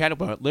Jamie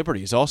Chadwell at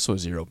Liberty is also a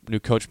 0,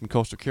 new coach from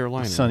Coastal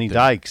Carolina. Sonny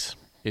Dykes.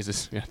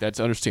 That's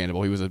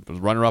understandable. He was a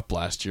runner-up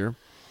last year.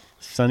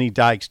 Sonny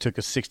Dykes took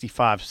a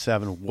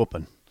 65-7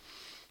 whooping.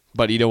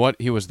 But you know what?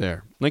 He was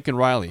there. Lincoln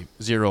Riley,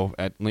 0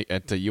 at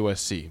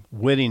USC.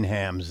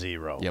 Whittingham,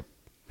 0. Yep.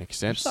 Makes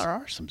sense. There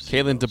are some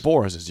zeros. Kalen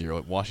DeBoer is a 0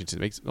 at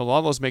Washington. A lot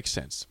of those make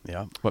sense.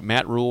 Yeah. But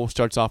Matt Rule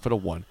starts off at a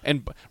 1.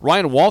 And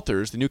Ryan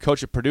Walters, the new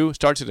coach at Purdue,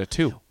 starts at a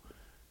 2.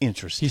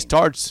 Interesting. He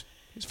starts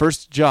his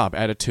first job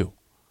at a 2.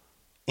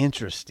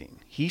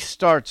 Interesting. He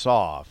starts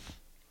off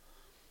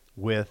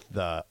with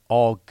the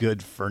all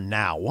good for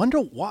now. Wonder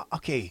why.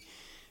 Okay,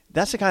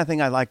 that's the kind of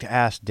thing I like to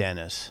ask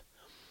Dennis.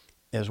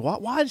 Is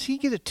why does he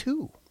get a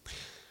 2?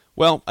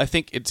 Well, I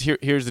think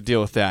here's the deal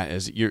with that: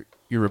 is you're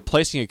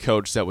replacing a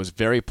coach that was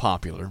very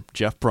popular,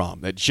 Jeff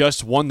Brom, that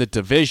just won the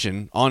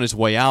division on his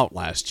way out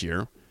last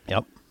year.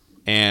 Yep.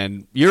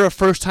 And you're a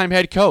first-time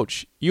head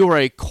coach. You are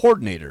a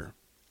coordinator.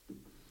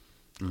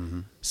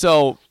 Mm-hmm.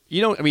 So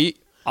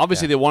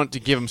obviously they wanted to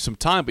give him some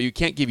time, but you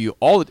can't give you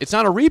all. It's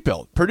not a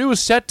rebuild. Purdue is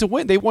set to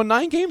win. They won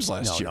 9 games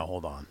last year. No,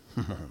 hold on.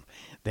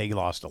 They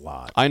lost a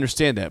lot. I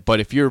understand that, but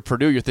if you're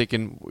Purdue, you're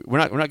thinking we're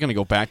not going to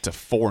go back to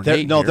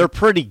 4-8. No, they're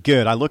pretty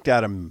good. I looked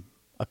at them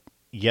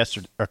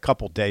a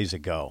couple days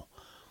ago.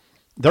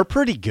 They're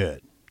pretty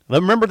good.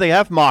 Remember, they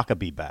have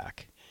Maccabee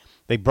back.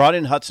 They brought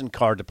in Hudson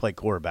Card to play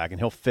quarterback, and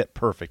he'll fit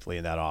perfectly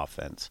in that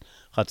offense.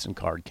 Hudson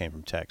Card came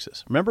from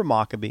Texas. Remember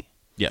Maccabee?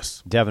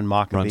 Yes. Devin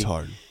Maccabee. Runs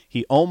hard.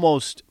 He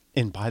almost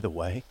And by the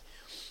way,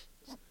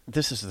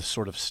 this is the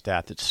sort of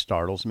stat that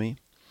startles me.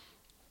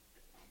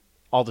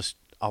 I'll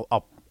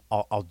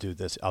do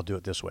this. I'll do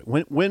it this way.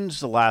 When's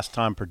the last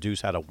time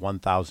Purdue's had a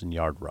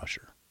 1,000-yard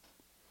rusher?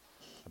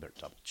 I better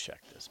double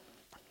check this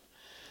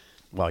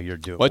while you're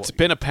doing. Well, it's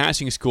been a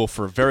passing school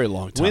for a very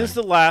long time. When's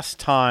the last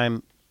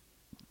time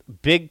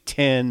Big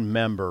Ten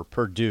member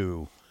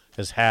Purdue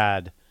has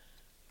had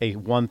a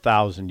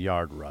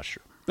 1,000-yard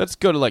rusher? Let's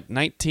go to like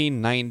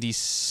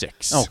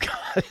 1996. Oh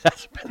God,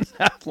 that's been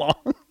that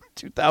long.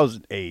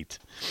 2008.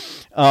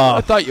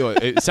 I thought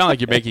it sounded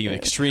like you're making an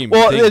extreme.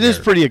 Well, thing it is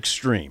there. pretty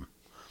extreme.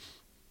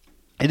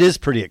 It is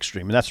pretty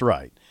extreme, and that's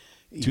right.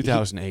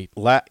 2008.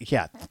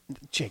 Yeah,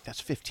 Jake,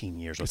 that's 15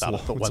 years without a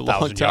It's a long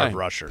 1,000-yard time.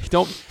 rusher.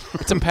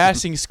 It's a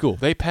passing school.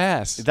 They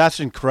pass. That's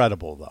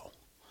incredible, though.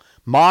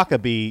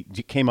 Maccabee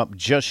came up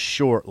just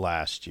short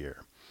last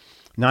year,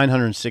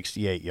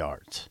 968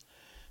 yards.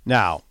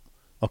 Now,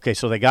 okay,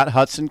 so they got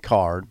Hudson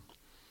Card.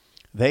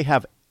 They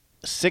have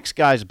 6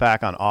 guys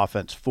back on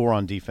offense, 4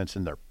 on defense,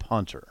 and their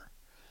punter.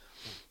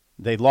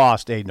 They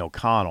lost Aiden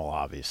O'Connell,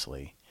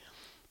 obviously,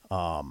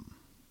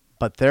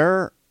 but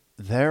their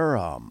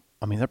problem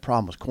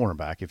was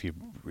cornerback. If you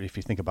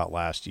think about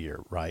last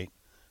year, right?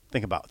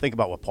 Think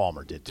about what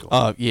Palmer did to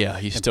him. Yeah,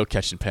 he's still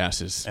catching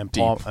passes. And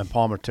deep.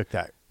 Palmer took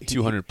that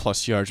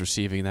 200-plus yards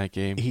receiving in that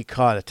game. He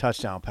caught a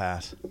touchdown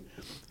pass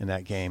in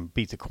that game,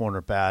 beat the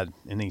corner bad,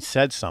 and he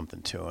said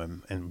something to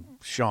him. And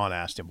Sean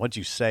asked him, "What'd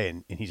you say?"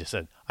 And he just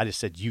said, "I just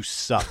said you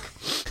suck."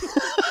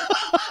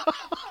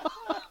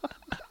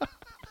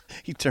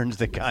 He turns to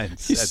the guy and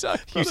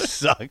said, "You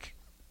suck."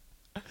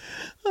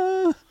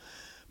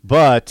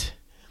 But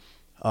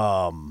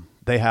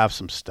they have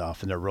some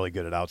stuff, and they're really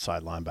good at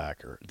outside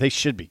linebacker. They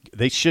should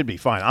be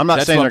fine. I'm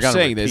not saying they're going to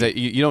repeat. Is that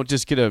you don't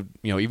just get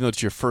even though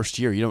it's your first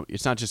year,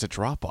 it's not just a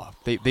drop off.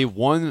 They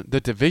won the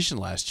division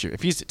last year.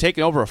 If he's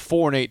taking over a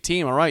 4-8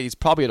 team, all right, he's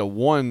probably at a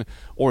 1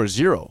 or a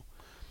 0.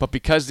 But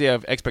because they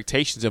have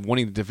expectations of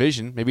winning the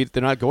division, maybe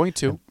they're not going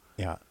to.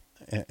 Yeah,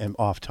 and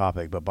off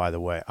topic, but by the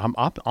way, I'm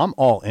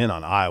all in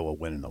on Iowa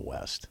winning the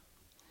West.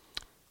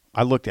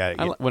 I looked at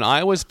it. When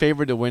Iowa's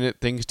favored to win it,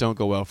 things don't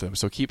go well for them.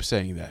 So keep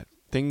saying that.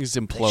 Things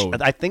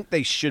implode. I think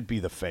they should be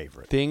the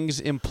favorite. Things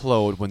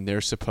implode when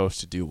they're supposed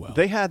to do well.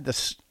 They had the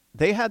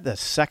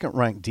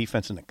second-ranked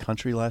defense in the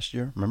country last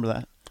year. Remember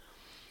that?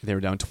 They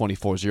were down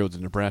 24-0 to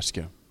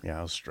Nebraska. Yeah,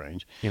 that was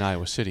strange. In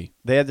Iowa City.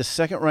 They had the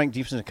second-ranked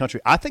defense in the country.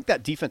 I think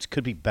that defense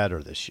could be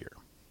better this year.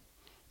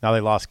 Now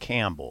they lost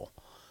Campbell.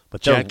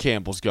 But Jack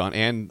Campbell's gone,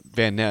 and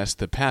Van Ness,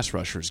 the pass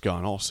rusher, is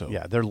gone also.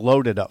 Yeah, they're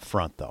loaded up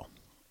front, though.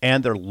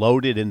 And they're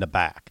loaded in the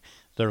back.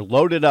 They're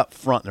loaded up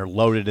front, and they're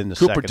loaded in the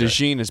Cooper secondary.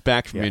 DeJean is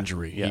back from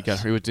injury.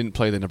 Yes. He didn't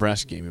play the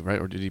Nebraska game, right?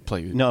 Or did he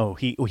play? No,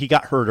 he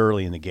got hurt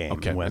early in the game.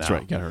 Okay, and went that's out.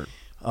 right. Got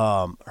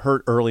hurt.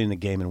 Hurt early in the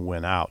game and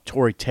went out.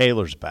 Torrey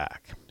Taylor's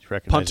back. You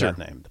recognize that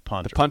name? The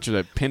punter. The punter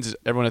that pins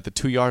everyone at the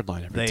 2-yard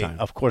line every time.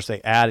 Of course,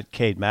 they added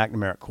Cade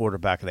McNamara at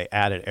quarterback. They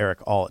added Eric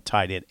All at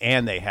tight end,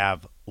 and they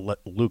have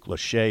Luke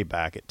Lachey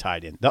back at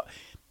tight end. I'm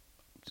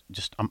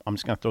just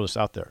going to throw this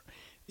out there.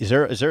 Is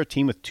there a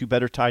team with 2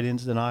 better tight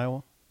ends than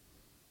Iowa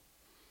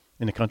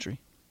in the country?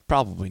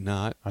 Probably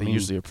not. They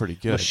usually are pretty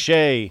good.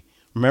 Lachey,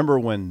 remember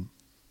when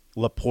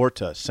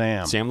Laporta,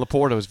 Sam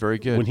Laporta was very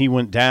good. When he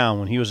went down,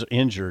 when he was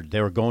injured,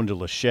 they were going to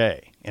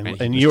Lachey.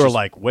 And you were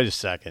like, wait a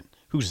second,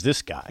 who's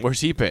this guy?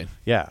 Where's he been?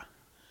 Yeah.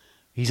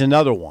 He's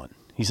another one.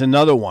 He's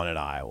another one at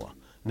Iowa.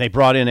 And they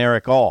brought in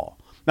Eric All.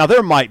 Now,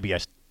 there might be a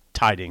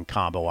tight end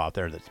combo out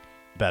there that's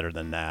better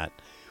than that,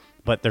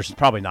 but there's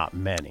probably not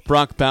many.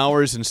 Brock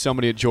Bowers and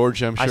somebody at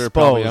Georgia, I'm sure, are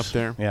probably up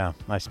there. Yeah,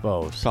 I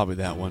suppose. Probably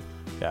that one.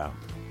 Yeah.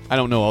 I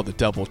don't know all the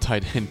double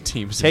tight end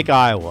teams. Take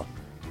Iowa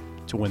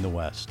to win the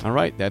West. All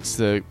right, that's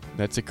a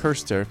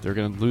curse there. They're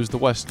going to lose the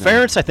West now.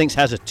 Ferentz, I think,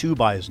 has a 2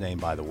 by his name,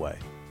 by the way.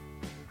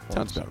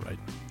 Sounds about right.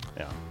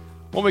 Yeah.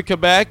 When we come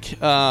back,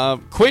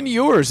 Quinn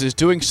Ewers is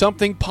doing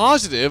something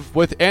positive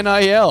with NIL.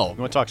 You want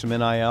to talk some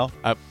NIL?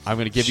 I'm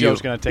going to give you. The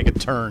show's going to take a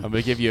turn. I'm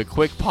going to give you a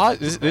quick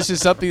pause. This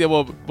is something that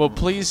will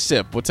please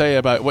sip. We'll tell you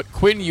about what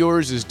Quinn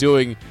Ewers is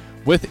doing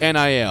with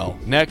NIL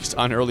next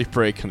on Early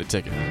Break on the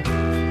Ticket.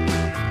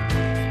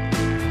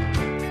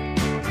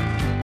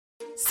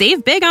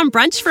 Save big on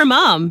brunch for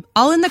mom,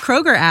 all in the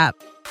Kroger app.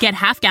 Get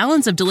half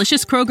gallons of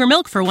delicious Kroger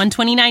milk for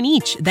 $1.29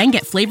 each. Then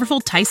get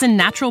flavorful Tyson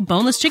natural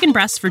boneless chicken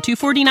breasts for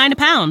 $2.49 a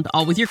pound,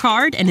 all with your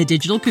card and a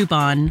digital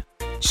coupon.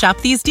 Shop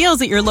these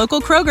deals at your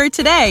local Kroger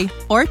today,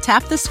 or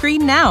tap the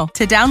screen now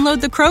to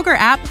download the Kroger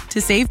app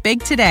to save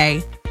big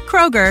today.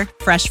 Kroger,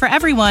 fresh for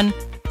everyone.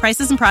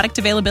 Prices and product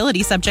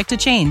availability subject to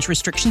change.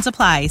 Restrictions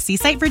apply. See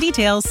site for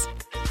details.